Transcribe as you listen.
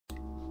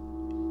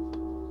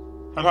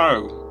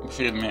Hello,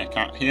 Fear the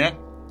Meerkat here.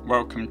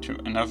 Welcome to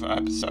another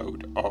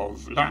episode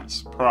of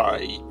Let's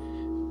Play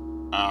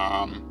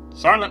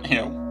Silent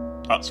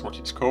Hill. That's what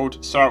it's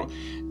called. So,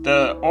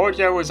 the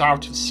audio was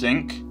out of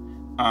sync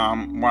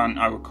when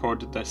I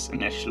recorded this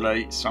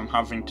initially, so I'm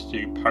having to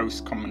do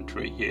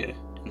post-commentary here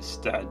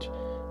instead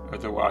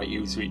of the way I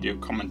usually do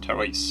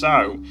commentary.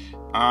 So,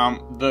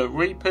 the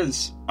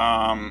Reaper's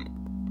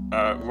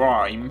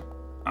rhyme,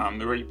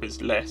 the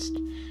Reaper's list,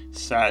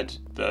 said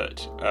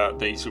that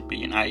these would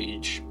be in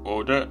age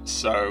order,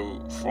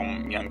 so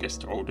from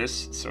youngest to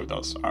oldest. So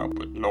that's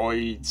Albert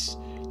Lloyds,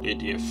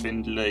 Lydia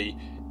Findlay,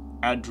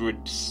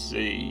 Edward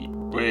C.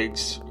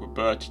 Briggs,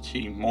 Roberta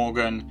T.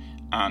 Morgan,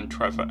 and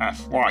Trevor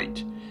F.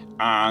 White.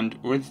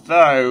 And with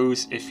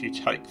those, if you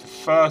take the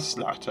first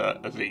letter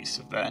of each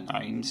of their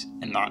names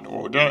in that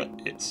order,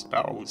 it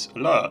spells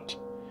alert,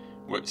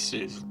 which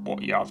is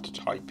what you have to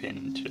type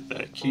into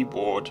the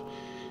keyboard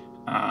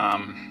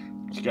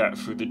to get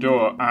through the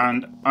door.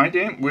 And I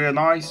didn't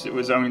realise it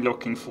was only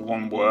looking for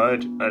one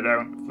word. I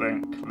don't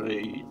think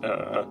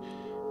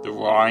the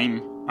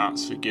rhyme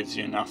actually gives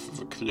you enough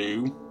of a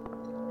clue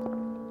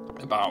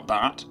about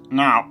that.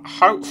 Now,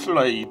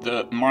 hopefully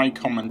my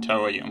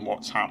commentary and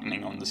what's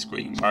happening on the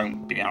screen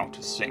won't be out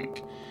of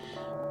sync.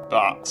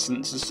 But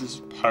since this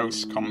is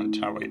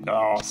post-commentary, there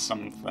are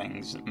some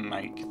things that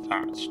make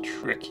that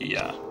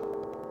trickier.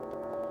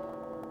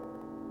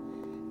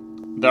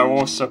 There'll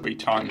also be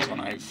times when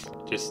I've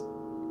just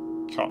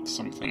cut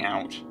something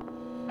out.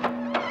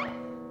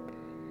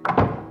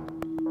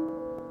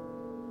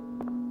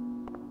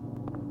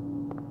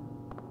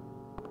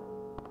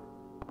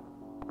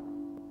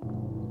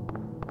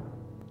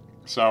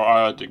 So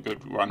I had a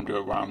good wander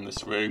around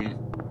this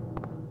room.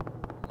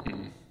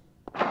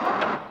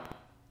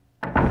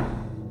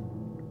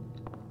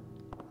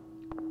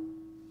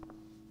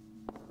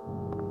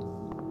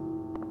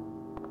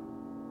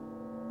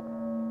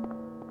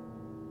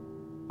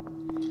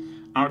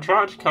 I'll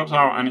try to cut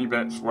out any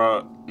bits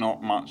where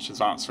not much is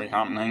actually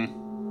happening.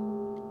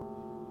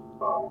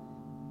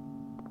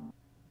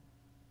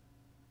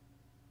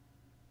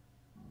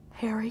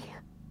 Harry?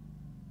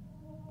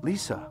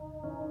 Lisa,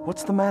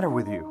 what's the matter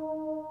with you?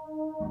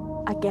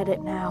 I get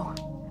it now.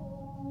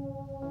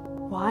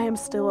 Why I'm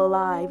still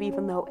alive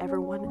even though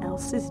everyone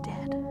else is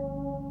dead.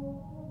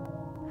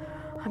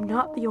 I'm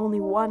not the only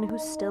one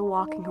who's still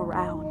walking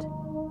around.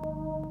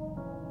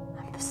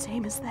 I'm the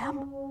same as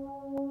them.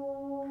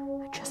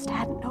 I just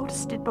hadn't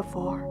noticed it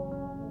before.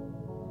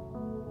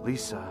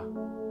 Lisa.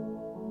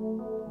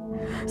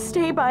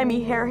 Stay by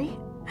me, Harry.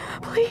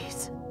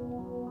 Please.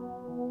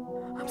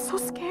 I'm so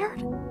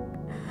scared.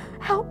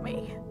 Help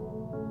me.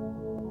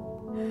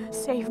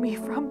 Save me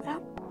from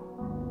them.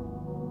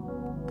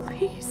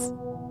 Please.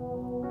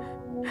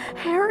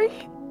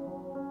 Harry?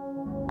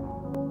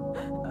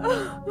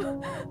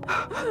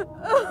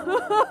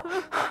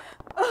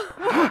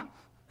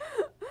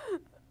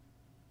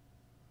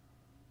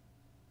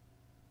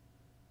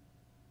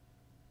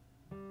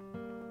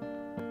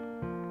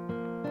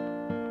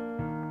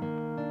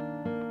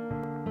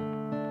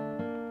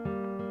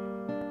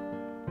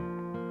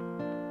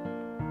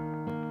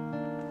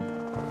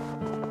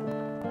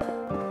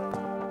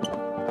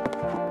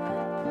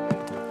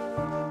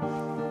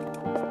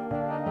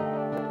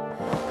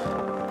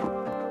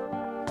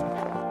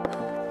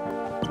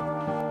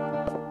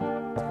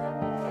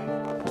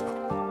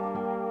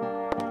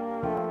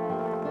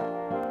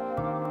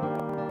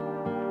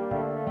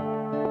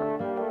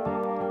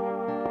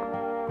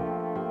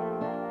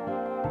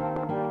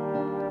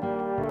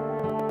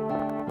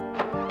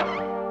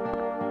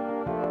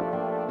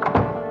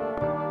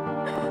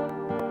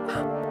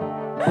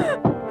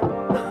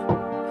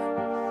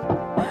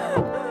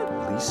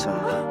 Lisa?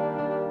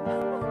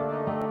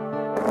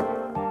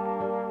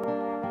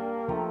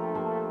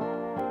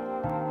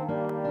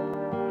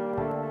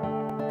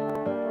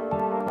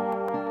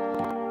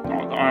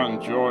 Not that I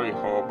enjoy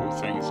horrible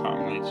things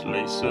happening to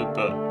Lisa,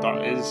 but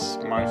that is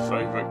my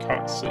favourite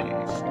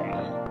cutscene from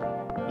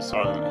the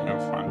Silent Hill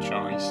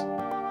franchise.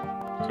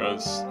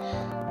 Because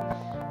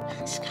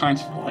it's kind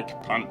of like a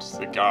punch to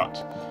the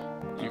gut,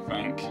 I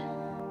think.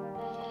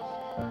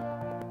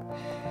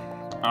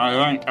 I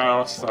think I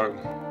also,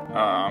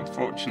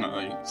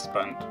 unfortunately,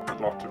 spent a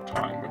lot of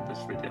time with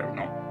this video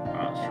not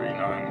actually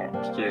knowing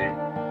what to do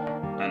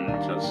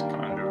and just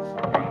kind of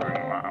wandering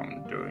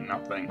around doing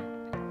nothing.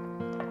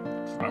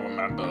 If I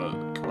remember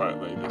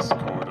correctly, this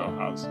corridor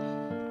has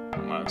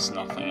almost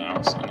nothing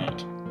else in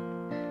it.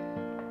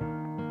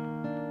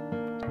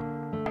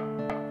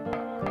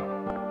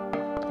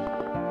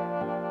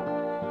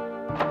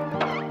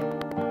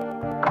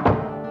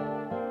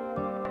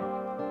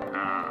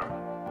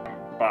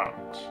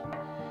 But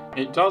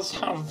it does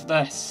have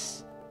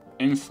this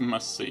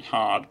infamously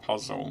hard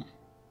puzzle.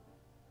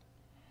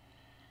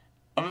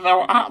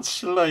 Although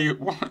actually,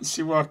 once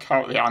you work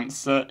out the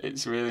answer,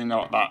 it's really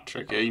not that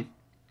tricky.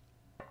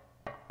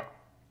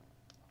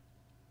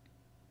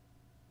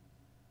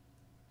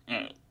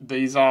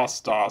 these are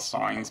star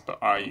signs,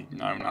 but I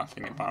know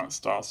nothing about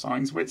star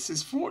signs, which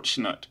is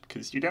fortunate,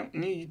 because you don't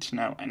need to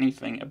know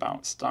anything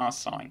about star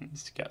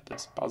signs to get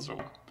this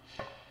puzzle.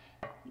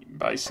 You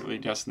basically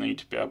just need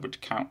to be able to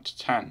count to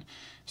 10.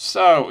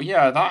 So,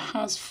 yeah, that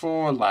has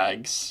 4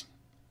 legs,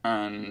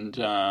 and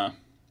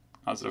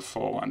has a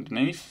 4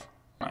 underneath.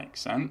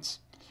 Makes sense.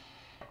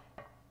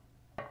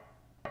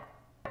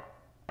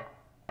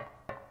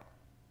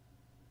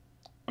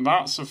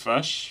 That's a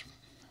fish.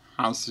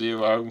 Has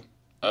 0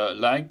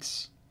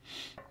 legs.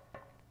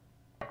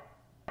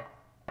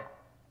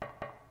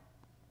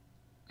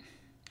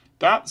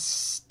 That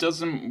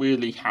doesn't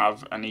really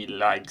have any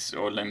legs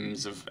or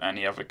limbs of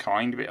any other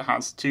kind, but it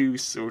has 2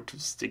 sort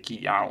of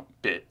sticky out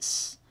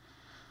bits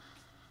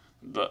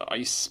that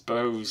I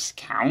suppose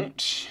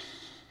count.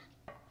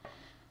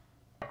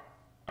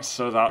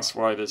 So that's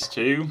why there's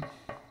 2.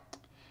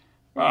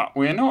 But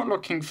we're not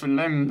looking for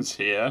limbs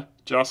here,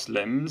 just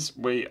limbs.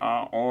 We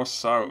are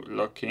also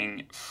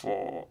looking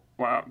for,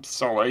 well,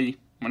 sorry,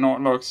 we're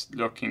not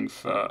looking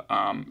for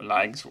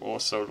legs, we're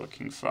also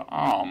looking for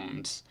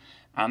arms.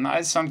 And that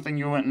is something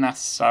you wouldn't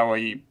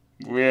necessarily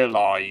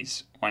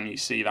realise when you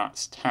see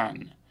that's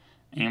 10.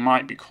 And you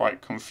might be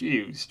quite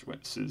confused,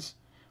 which is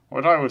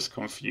what I was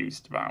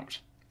confused about.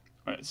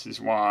 Which is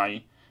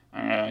why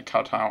I'm going to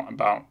cut out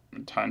about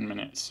 10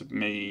 minutes of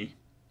me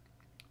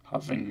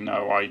having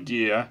no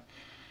idea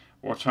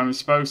what I'm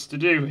supposed to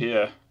do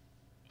here.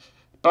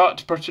 But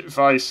to put it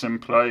very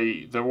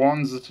simply, the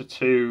ones that are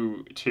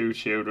two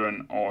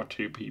children or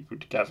 2 people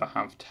together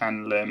have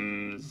 10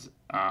 limbs.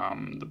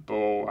 The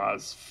bull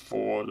has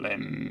 4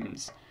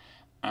 limbs,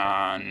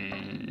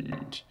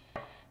 and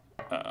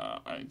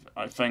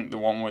I think the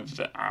one with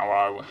the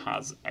arrow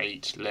has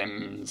 8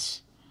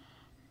 limbs.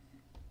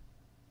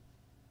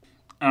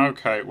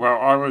 Okay, well,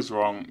 I was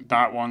wrong.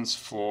 That one's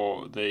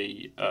for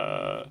the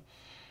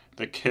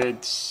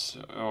kids,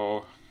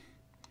 or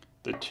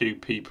the 2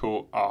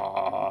 people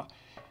are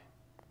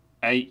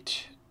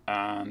 8,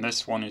 and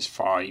this one is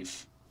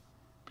 5,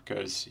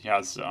 because he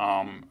has the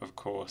arm, of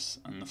course,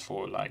 and the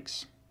 4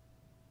 legs.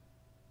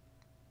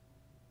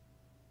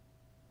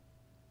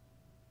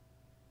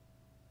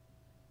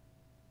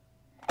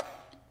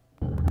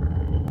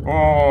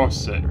 Or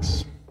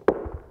 6.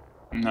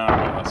 No,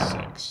 that's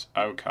 6.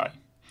 Okay.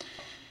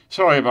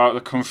 Sorry about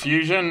the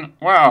confusion.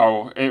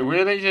 Wow, it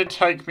really did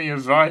take me a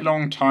very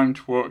long time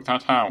to work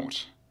that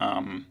out,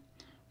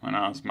 when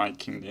I was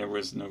making the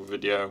original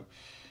video.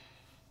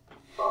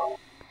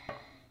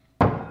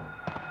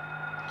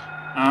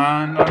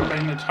 And I've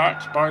been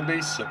attacked by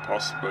Lisa,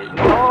 possibly.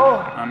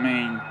 I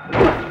mean,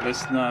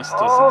 this nurse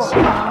doesn't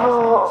seem to have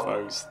one of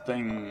those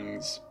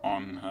things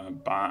on her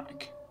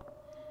back.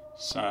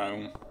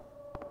 So...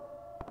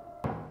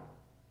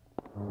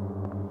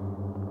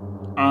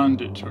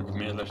 And it took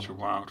me a little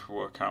while to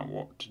work out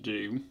what to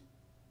do.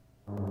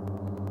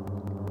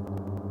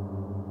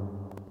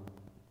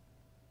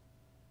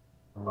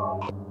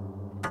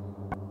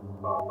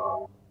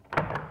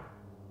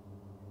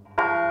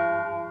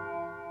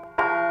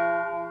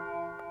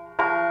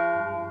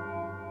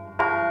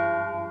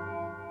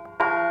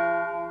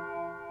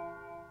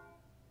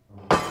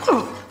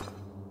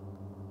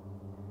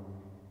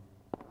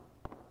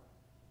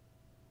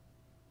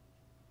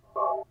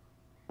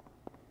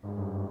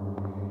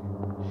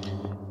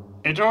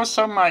 It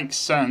also makes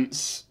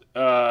sense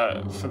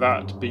for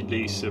that to be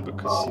Lisa,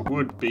 because she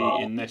would be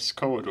in this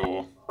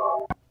corridor.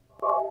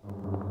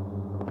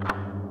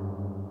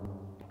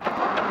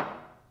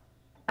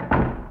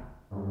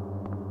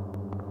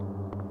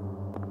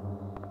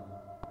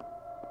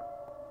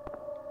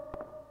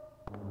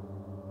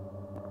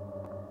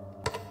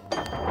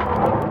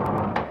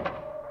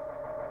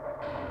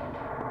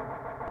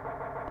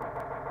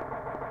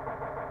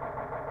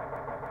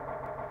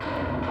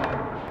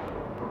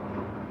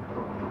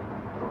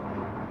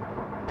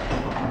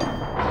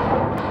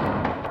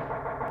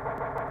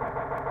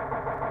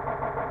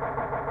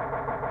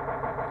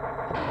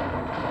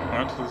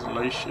 That is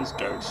Alicia's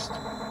ghost.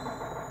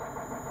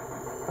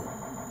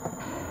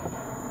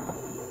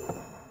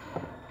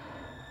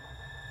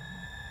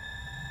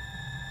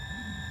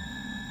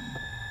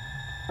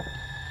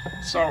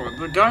 So,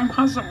 the game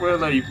hasn't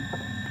really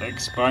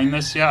explained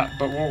this yet,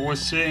 but what we're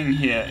seeing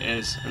here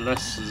is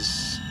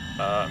Alicia's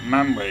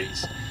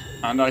memories.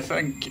 And I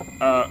think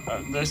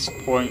at this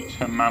point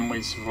her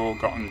memories have all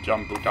gotten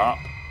jumbled up,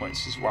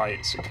 which is why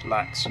it's a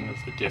collection of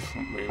the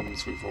different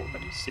rooms we've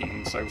already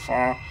seen so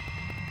far.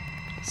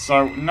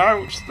 So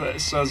note that it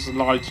says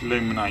light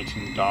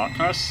illuminating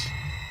darkness.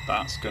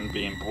 That's going to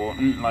be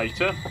important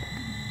later.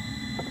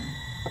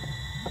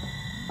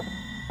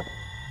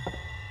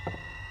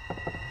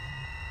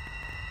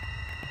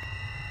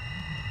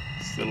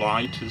 It's the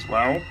light as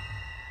well.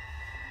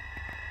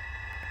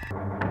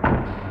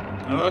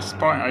 At this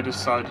point I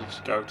decided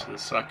to go to the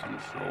 2nd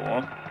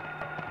floor.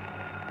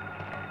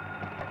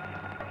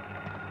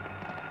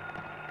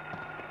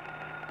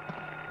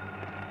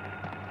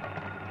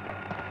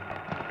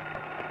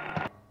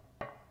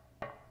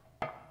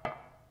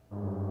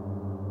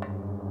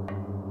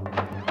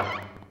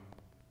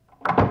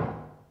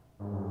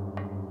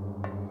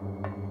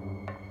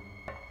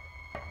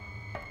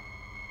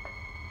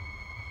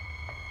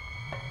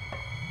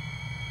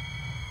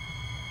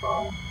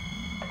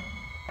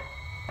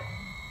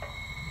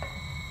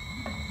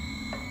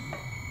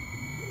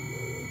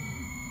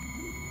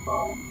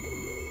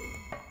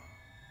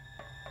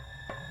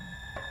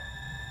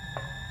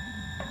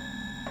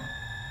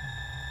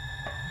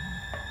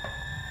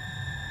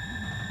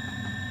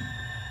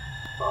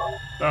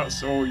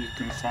 That's all you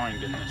can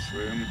find in this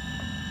room.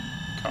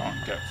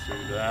 Can't get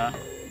through there.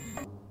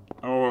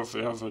 All of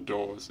the other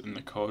doors in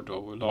the corridor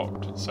were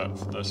locked except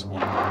for this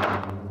one.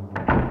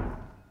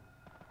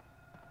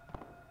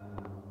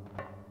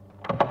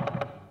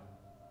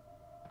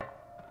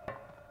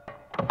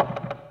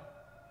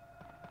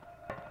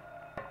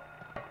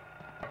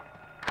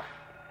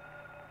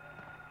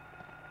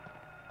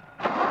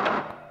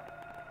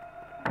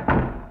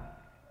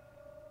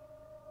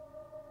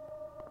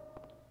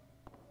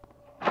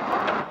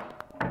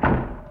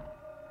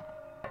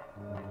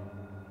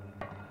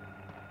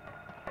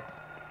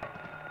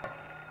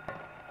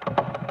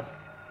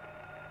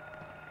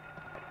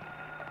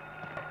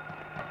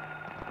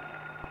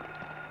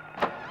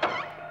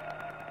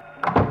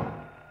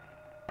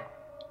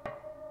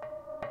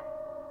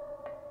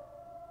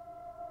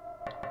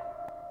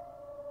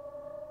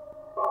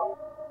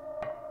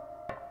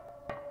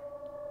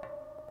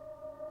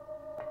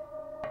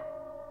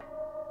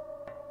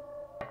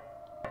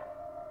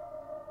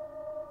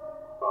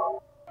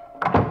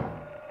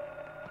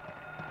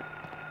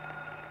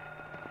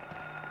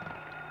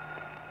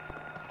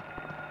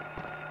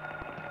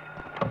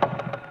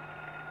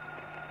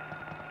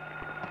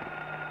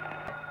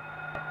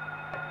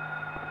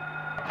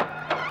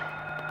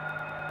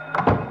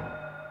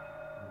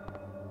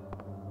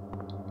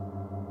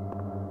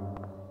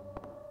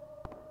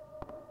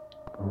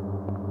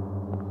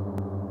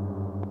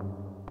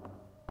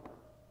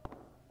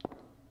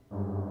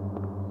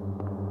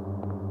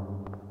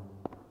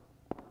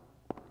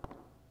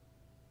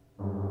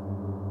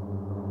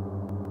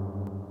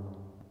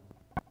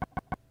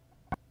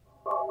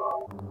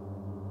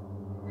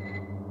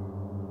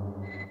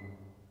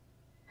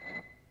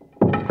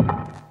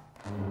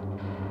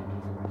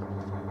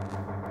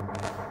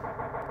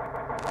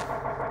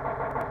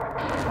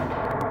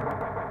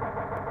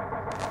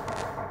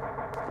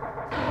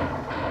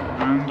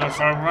 And if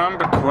I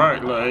remember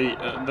correctly,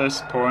 at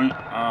this point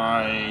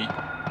I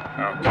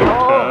killed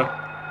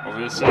her,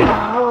 obviously,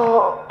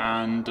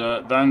 and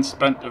then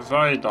spent a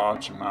very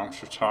large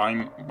amount of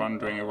time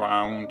wandering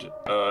around,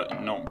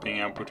 not being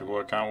able to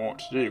work out what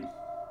to do.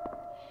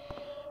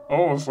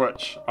 All of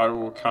which I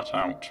will cut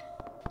out.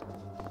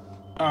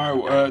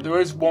 Oh, there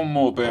is one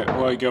more bit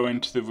where I go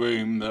into the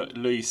room that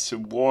Lisa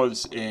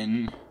was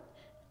in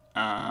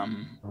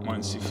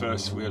once she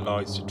first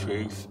realised the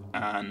truth,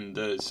 and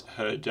there's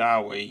her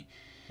dowry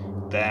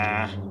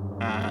there,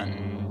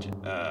 and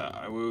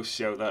I will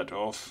show that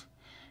off,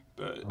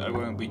 but I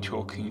won't be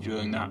talking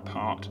during that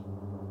part.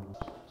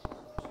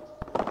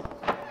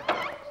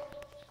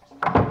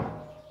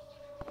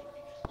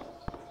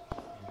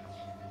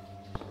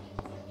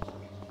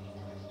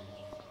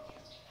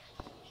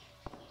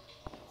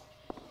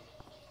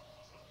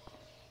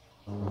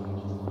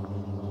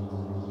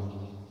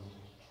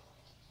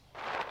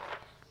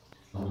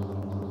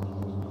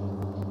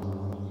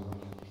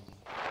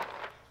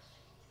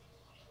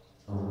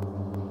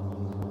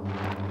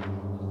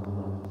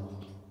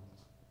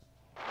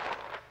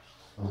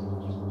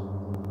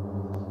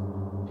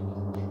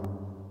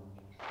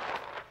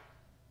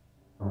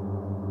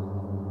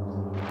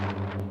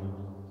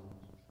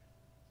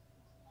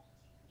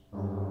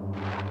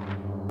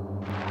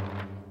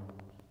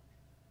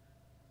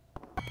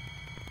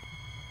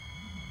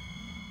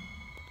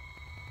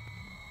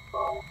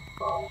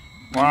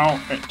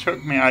 Well, it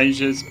took me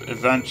ages, but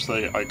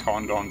eventually I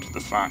conned on to the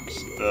fact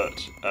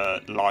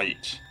that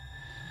light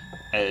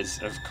is,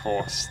 of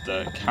course,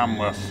 the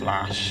camera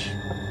flash.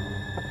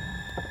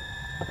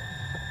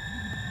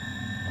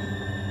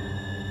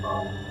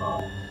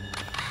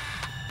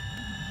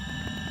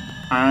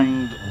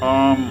 And,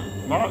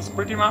 that's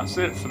pretty much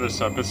it for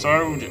this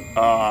episode.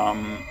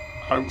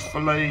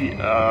 Hopefully,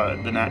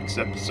 the next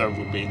episode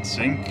will be in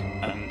sync,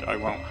 and I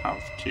won't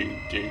have to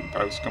do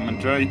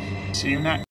post-commentary. See you next.